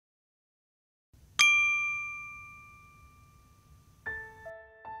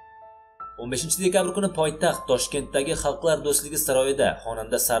15-dekabr kuni poytaxt Toshkentdagi Xalqlar do'stligi saroyida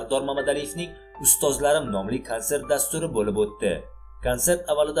xonanda Sardor Mamadaliyevning Ustozlarim nomli konsert dasturi bo'lib o'tdi. Konsert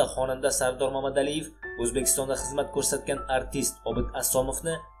avvalida xonanda Sardor Mamadaliyev O'zbekistonda xizmat ko'rsatgan artist Obid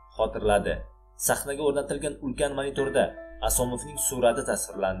Asomovni xotirladi. Sahnaga o'rnatilgan ulkan monitorda Asomovning surati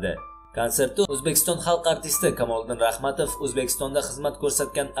tasvirlandi. Konsertda O'zbekiston xalq artisti Kamoliddin Rahmatov, O'zbekistonda xizmat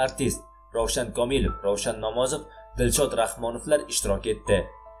ko'rsatgan artist Ravshan Komilov, Ravshan Namozov, Dilshod Rahmonovlar ishtirok etdi.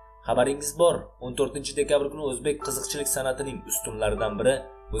 Xabaringiz bor, 14-dekabr kuni o'zbek qiziqchilik san'atining ustunlaridan biri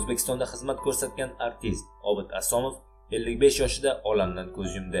O'zbekistonda xizmat ko'rsatgan artist Obid Asomov 55 yoshida olamdan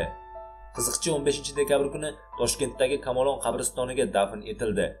ko'z yumdi. Qiziqchi 15-dekabr kuni Toshkentdagi Kamolon qabristoniga dafn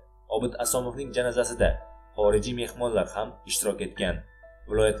etildi. Obid Asomovning janozasida xorijiy mehmonlar ham ishtirok etgan.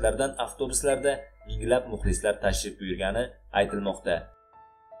 Viloyatlardan avtobuslarda minglab muxlislar tashrif buyurgani aytilmoqda.